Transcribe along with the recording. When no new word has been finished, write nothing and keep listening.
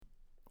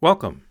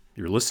Welcome.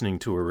 You're listening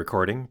to a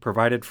recording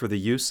provided for the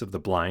use of the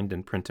blind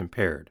and print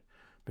impaired.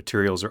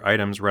 Materials or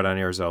items read on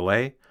Airs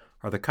LA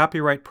are the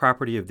copyright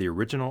property of the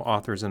original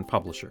authors and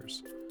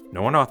publishers.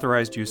 No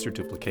unauthorized use or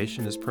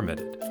duplication is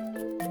permitted.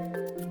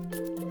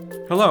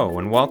 Hello,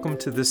 and welcome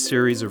to this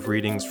series of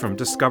readings from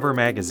Discover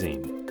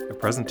Magazine, a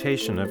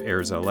presentation of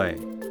Airs LA.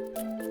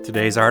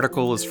 Today's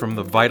article is from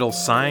the Vital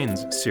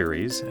Signs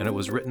series, and it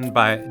was written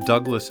by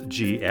Douglas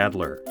G.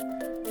 Adler.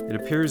 It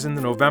appears in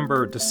the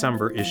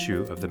November-December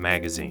issue of the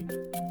magazine.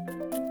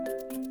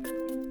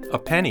 A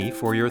penny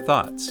for your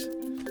thoughts.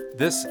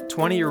 This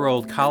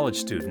 20-year-old college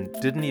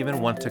student didn't even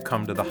want to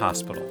come to the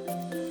hospital.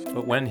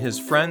 But when his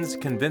friends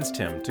convinced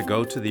him to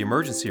go to the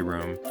emergency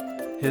room,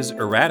 his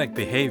erratic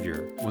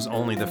behavior was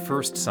only the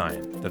first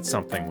sign that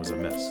something was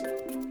amiss.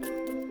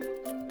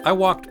 I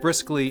walked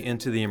briskly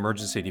into the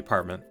emergency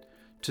department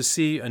to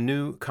see a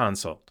new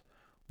consult,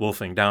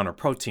 wolfing down a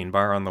protein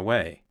bar on the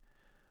way.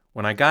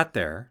 When I got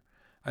there,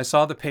 I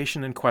saw the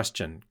patient in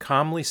question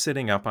calmly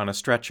sitting up on a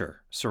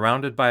stretcher,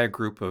 surrounded by a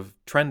group of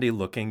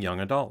trendy-looking young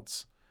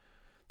adults.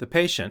 The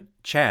patient,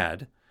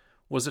 Chad,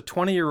 was a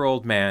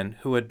 20-year-old man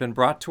who had been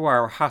brought to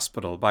our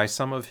hospital by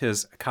some of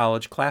his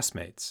college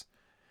classmates.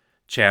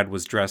 Chad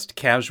was dressed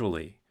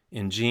casually,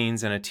 in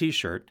jeans and a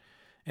t-shirt,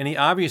 and he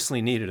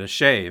obviously needed a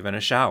shave and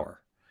a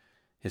shower.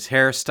 His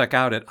hair stuck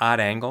out at odd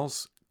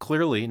angles,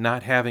 clearly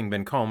not having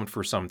been combed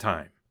for some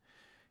time.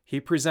 He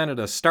presented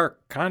a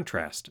stark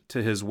contrast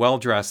to his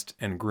well-dressed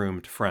and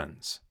groomed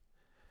friends.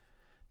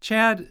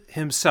 Chad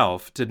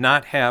himself did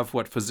not have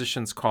what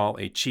physicians call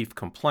a chief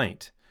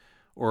complaint,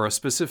 or a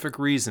specific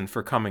reason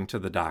for coming to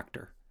the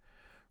doctor.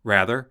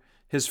 Rather,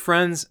 his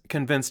friends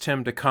convinced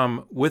him to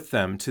come with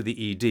them to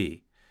the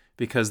ED,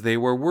 because they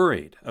were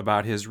worried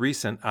about his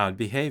recent odd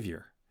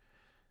behavior.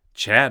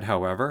 Chad,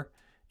 however,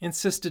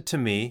 insisted to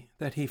me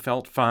that he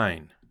felt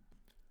fine.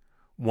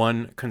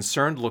 One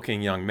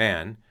concerned-looking young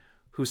man,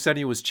 who said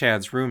he was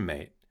Chad's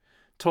roommate,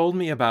 told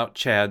me about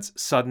Chad's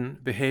sudden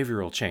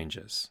behavioral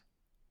changes.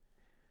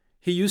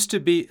 He used to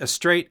be a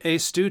straight A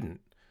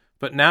student,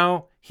 but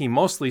now he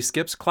mostly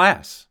skips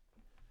class.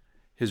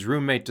 His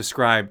roommate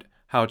described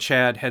how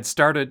Chad had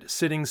started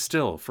sitting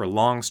still for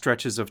long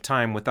stretches of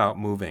time without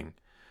moving,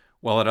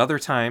 while at other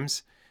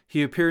times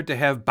he appeared to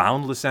have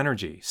boundless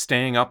energy,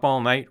 staying up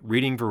all night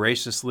reading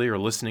voraciously or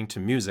listening to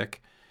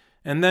music,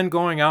 and then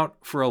going out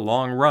for a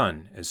long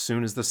run as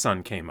soon as the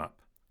sun came up.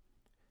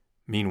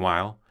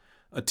 Meanwhile,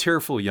 a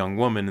tearful young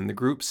woman in the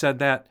group said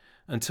that,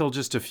 until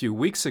just a few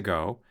weeks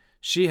ago,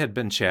 she had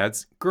been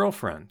Chad's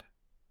girlfriend.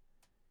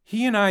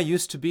 "He and I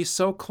used to be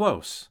so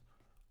close,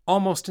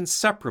 almost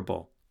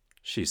inseparable,"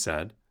 she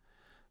said.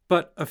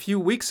 "But a few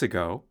weeks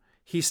ago,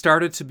 he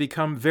started to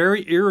become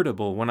very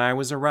irritable when I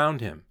was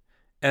around him,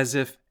 as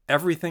if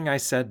everything I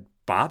said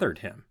bothered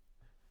him."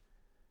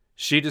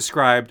 She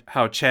described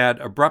how Chad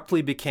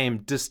abruptly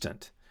became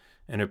distant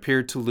and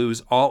appeared to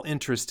lose all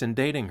interest in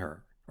dating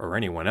her, or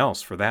anyone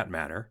else for that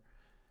matter.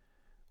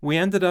 "We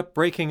ended up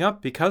breaking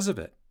up because of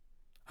it.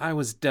 I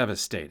was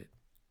devastated,"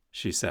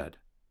 she said.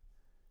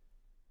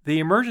 The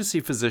emergency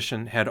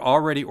physician had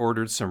already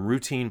ordered some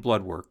routine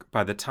blood work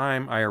by the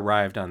time I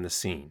arrived on the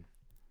scene.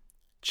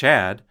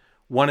 Chad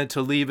wanted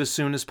to leave as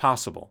soon as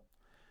possible,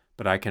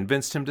 but I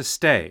convinced him to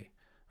stay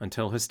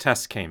until his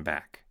tests came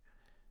back.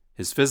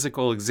 His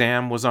physical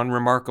exam was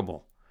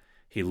unremarkable.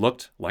 He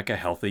looked like a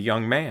healthy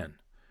young man.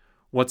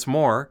 What's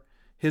more,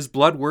 his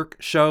blood work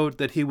showed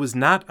that he was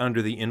not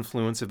under the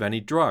influence of any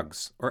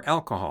drugs or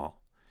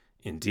alcohol.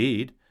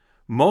 Indeed,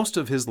 most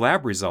of his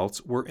lab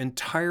results were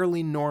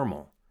entirely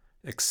normal,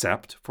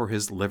 except for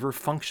his liver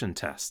function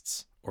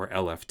tests, or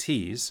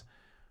LFTs,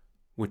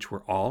 which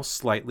were all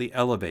slightly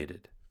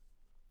elevated.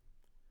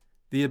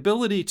 The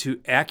ability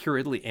to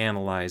accurately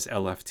analyze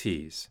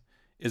LFTs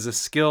is a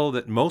skill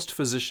that most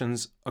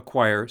physicians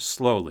acquire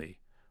slowly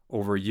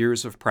over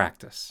years of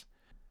practice.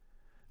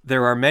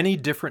 There are many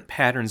different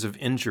patterns of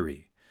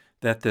injury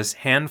that this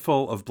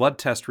handful of blood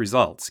test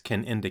results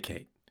can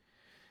indicate.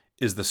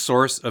 Is the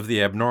source of the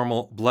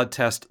abnormal blood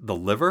test the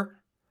liver,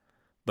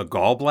 the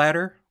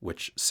gallbladder,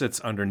 which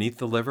sits underneath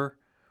the liver,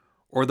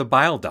 or the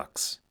bile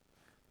ducts?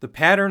 The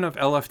pattern of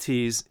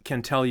LFTs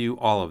can tell you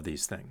all of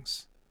these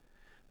things.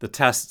 The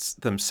tests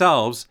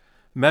themselves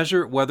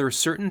measure whether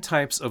certain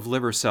types of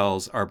liver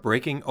cells are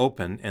breaking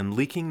open and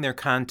leaking their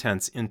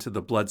contents into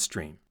the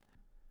bloodstream,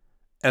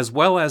 as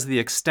well as the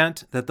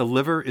extent that the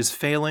liver is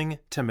failing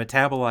to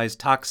metabolize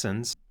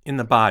toxins in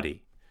the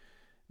body.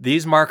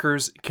 These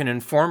markers can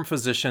inform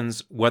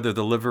physicians whether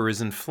the liver is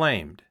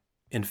inflamed,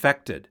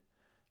 infected,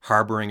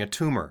 harboring a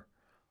tumor,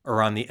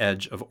 or on the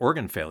edge of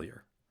organ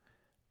failure.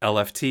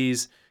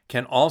 LFTs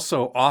can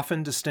also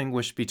often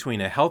distinguish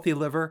between a healthy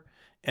liver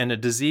and a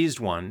diseased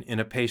one in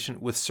a patient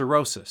with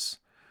cirrhosis,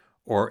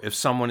 or if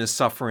someone is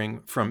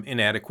suffering from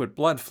inadequate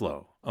blood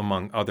flow,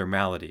 among other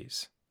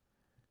maladies.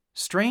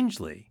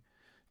 Strangely,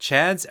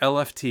 Chad's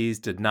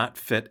LFTs did not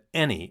fit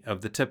any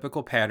of the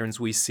typical patterns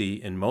we see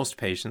in most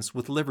patients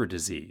with liver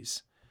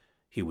disease.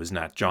 He was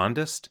not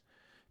jaundiced,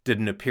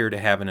 didn't appear to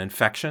have an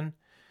infection,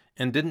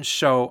 and didn't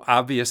show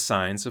obvious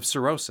signs of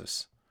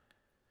cirrhosis.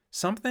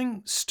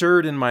 Something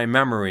stirred in my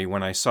memory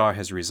when I saw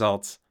his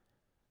results,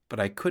 but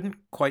I couldn't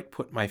quite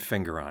put my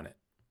finger on it.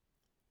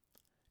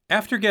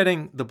 After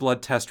getting the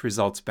blood test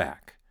results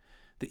back,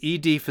 the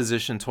ED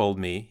physician told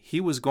me he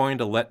was going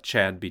to let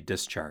Chad be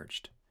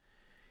discharged.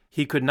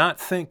 He could not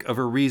think of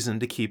a reason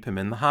to keep him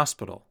in the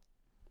hospital.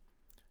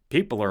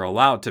 "People are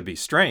allowed to be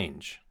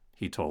strange,"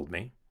 he told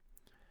me.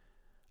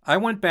 I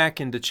went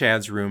back into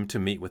Chad's room to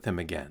meet with him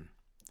again.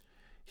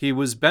 He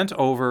was bent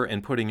over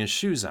and putting his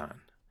shoes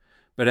on,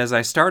 but as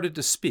I started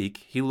to speak,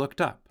 he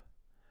looked up.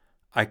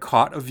 I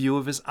caught a view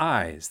of his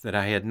eyes that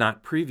I had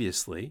not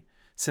previously,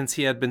 since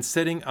he had been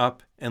sitting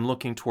up and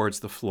looking towards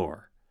the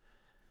floor.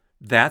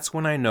 That's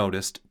when I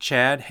noticed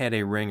Chad had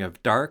a ring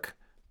of dark,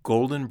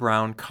 golden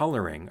brown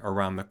coloring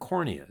around the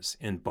corneas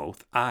in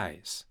both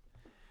eyes.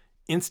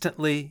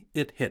 Instantly,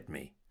 it hit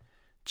me.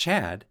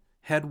 Chad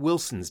had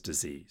Wilson's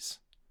disease.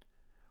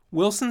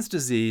 Wilson's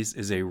disease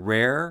is a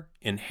rare,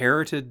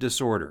 inherited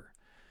disorder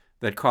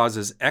that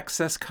causes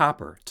excess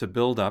copper to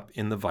build up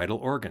in the vital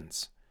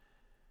organs.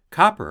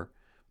 Copper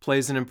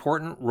plays an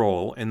important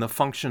role in the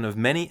function of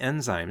many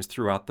enzymes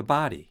throughout the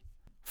body,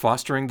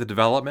 fostering the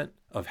development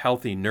of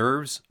healthy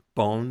nerves,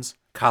 bones,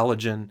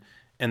 collagen,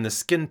 and the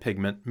skin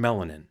pigment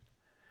melanin.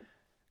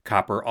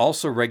 Copper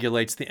also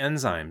regulates the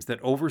enzymes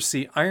that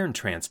oversee iron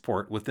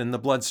transport within the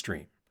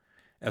bloodstream,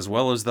 as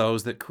well as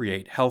those that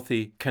create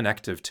healthy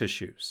connective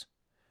tissues.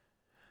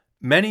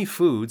 Many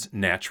foods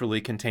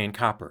naturally contain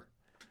copper.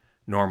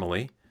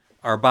 Normally,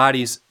 our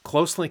bodies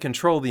closely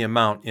control the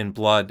amount in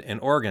blood and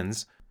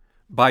organs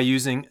by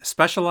using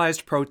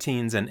specialized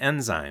proteins and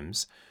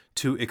enzymes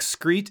to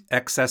excrete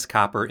excess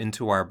copper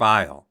into our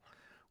bile,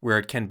 where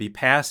it can be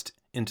passed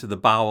into the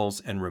bowels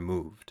and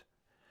removed.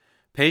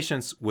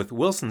 Patients with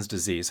Wilson's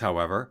disease,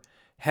 however,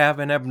 have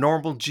an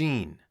abnormal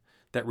gene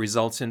that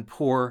results in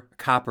poor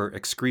copper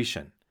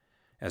excretion.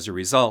 As a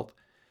result,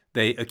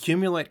 they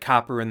accumulate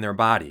copper in their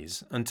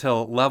bodies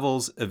until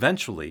levels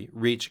eventually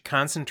reach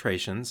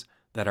concentrations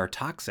that are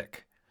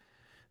toxic.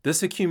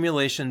 This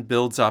accumulation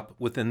builds up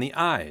within the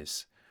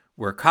eyes,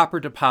 where copper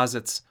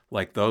deposits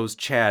like those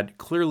Chad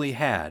clearly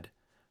had,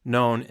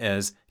 known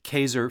as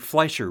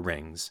Kayser-Fleischer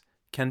rings,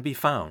 can be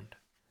found.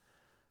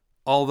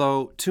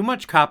 Although too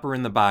much copper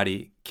in the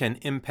body can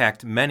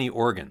impact many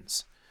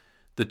organs,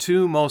 the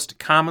two most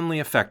commonly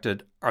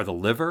affected are the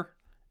liver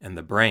and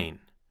the brain.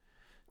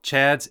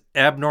 Chad's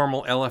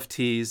abnormal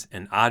LFTs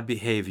and odd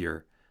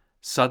behavior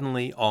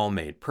suddenly all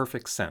made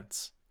perfect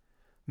sense.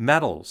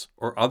 Metals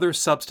or other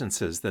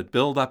substances that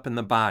build up in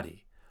the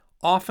body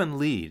often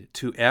lead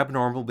to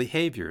abnormal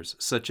behaviors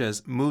such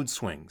as mood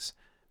swings,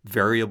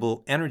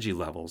 variable energy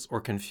levels, or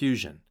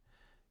confusion.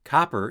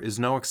 Copper is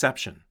no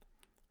exception.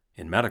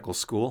 In medical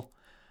school,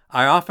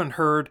 I often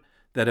heard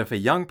that if a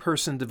young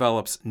person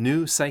develops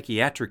new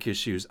psychiatric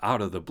issues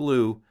out of the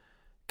blue,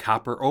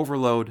 copper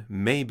overload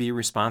may be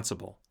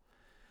responsible.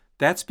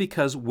 That's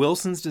because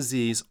Wilson's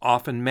disease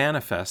often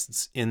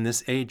manifests in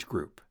this age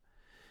group.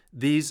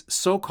 These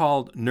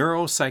so-called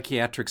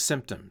neuropsychiatric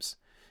symptoms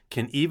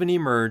can even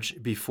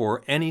emerge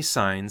before any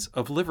signs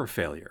of liver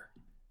failure.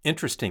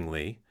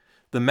 Interestingly,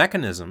 the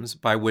mechanisms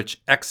by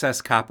which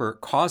excess copper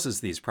causes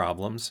these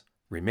problems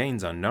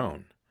remains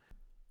unknown.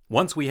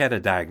 Once we had a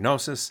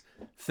diagnosis,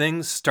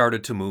 things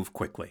started to move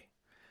quickly.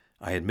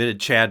 I admitted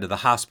Chad to the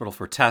hospital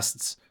for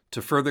tests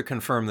to further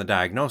confirm the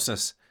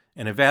diagnosis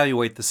and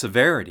evaluate the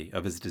severity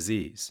of his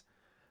disease.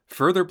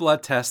 Further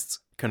blood tests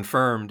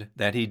confirmed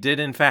that he did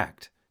in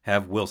fact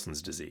have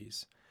Wilson's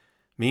disease.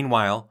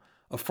 Meanwhile,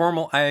 a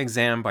formal eye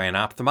exam by an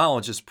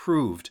ophthalmologist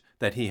proved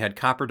that he had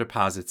copper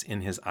deposits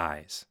in his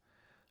eyes.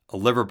 A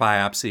liver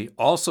biopsy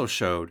also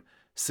showed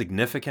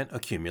significant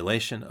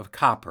accumulation of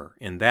copper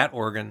in that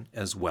organ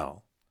as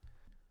well.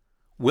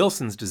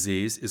 Wilson's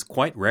disease is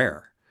quite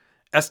rare,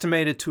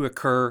 estimated to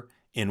occur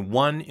in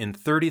 1 in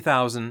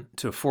 30,000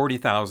 to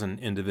 40,000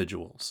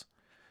 individuals.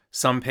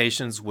 Some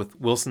patients with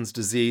Wilson's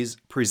disease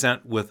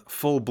present with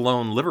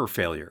full-blown liver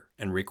failure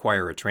and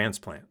require a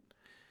transplant.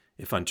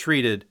 If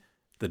untreated,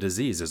 the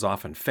disease is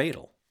often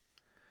fatal.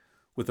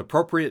 With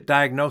appropriate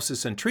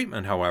diagnosis and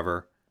treatment,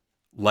 however,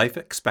 life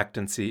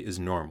expectancy is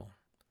normal.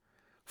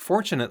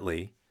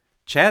 Fortunately,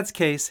 Chad's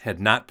case had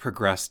not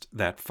progressed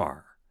that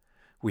far.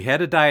 We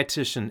had a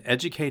dietitian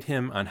educate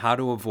him on how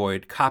to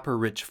avoid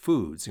copper-rich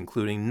foods,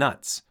 including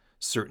nuts,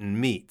 certain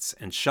meats,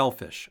 and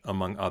shellfish,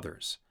 among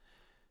others.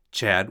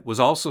 Chad was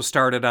also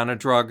started on a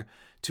drug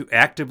to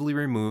actively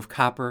remove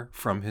copper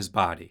from his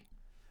body.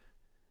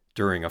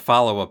 During a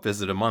follow-up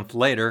visit a month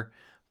later,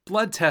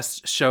 blood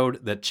tests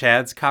showed that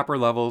Chad's copper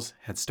levels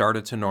had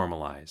started to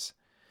normalize.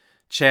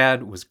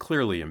 Chad was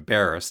clearly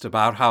embarrassed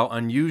about how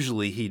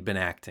unusually he'd been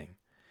acting.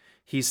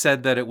 He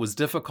said that it was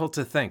difficult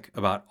to think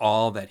about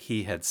all that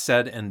he had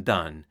said and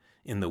done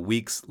in the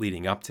weeks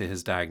leading up to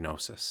his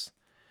diagnosis.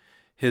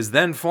 His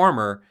then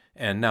former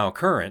and now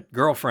current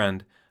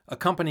girlfriend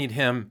accompanied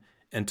him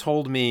and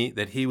told me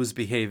that he was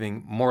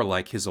behaving more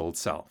like his old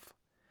self.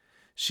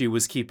 She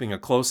was keeping a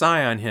close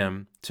eye on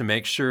him to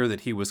make sure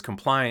that he was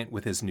compliant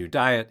with his new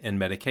diet and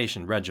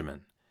medication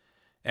regimen.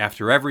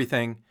 After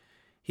everything,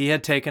 He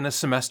had taken a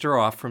semester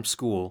off from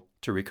school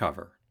to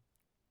recover.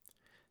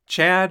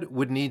 Chad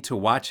would need to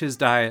watch his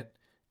diet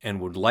and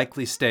would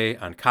likely stay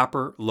on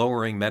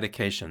copper-lowering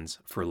medications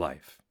for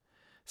life.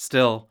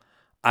 Still,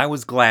 I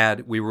was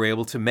glad we were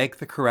able to make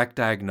the correct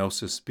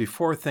diagnosis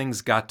before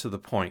things got to the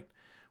point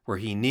where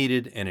he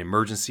needed an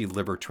emergency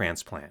liver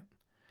transplant.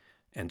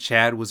 And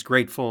Chad was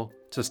grateful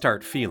to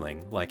start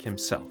feeling like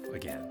himself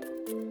again.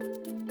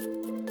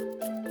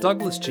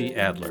 Douglas G.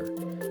 Adler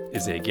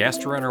is a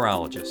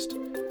gastroenterologist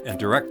and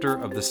director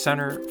of the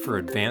Center for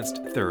Advanced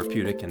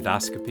Therapeutic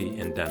Endoscopy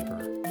in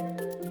Denver.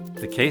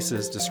 The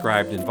cases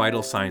described in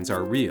Vital Signs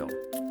are real,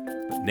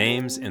 but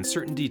names and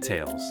certain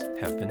details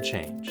have been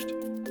changed.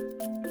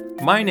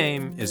 My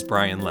name is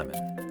Brian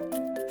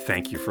Lemon.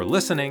 Thank you for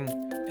listening,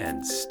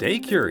 and stay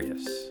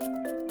curious.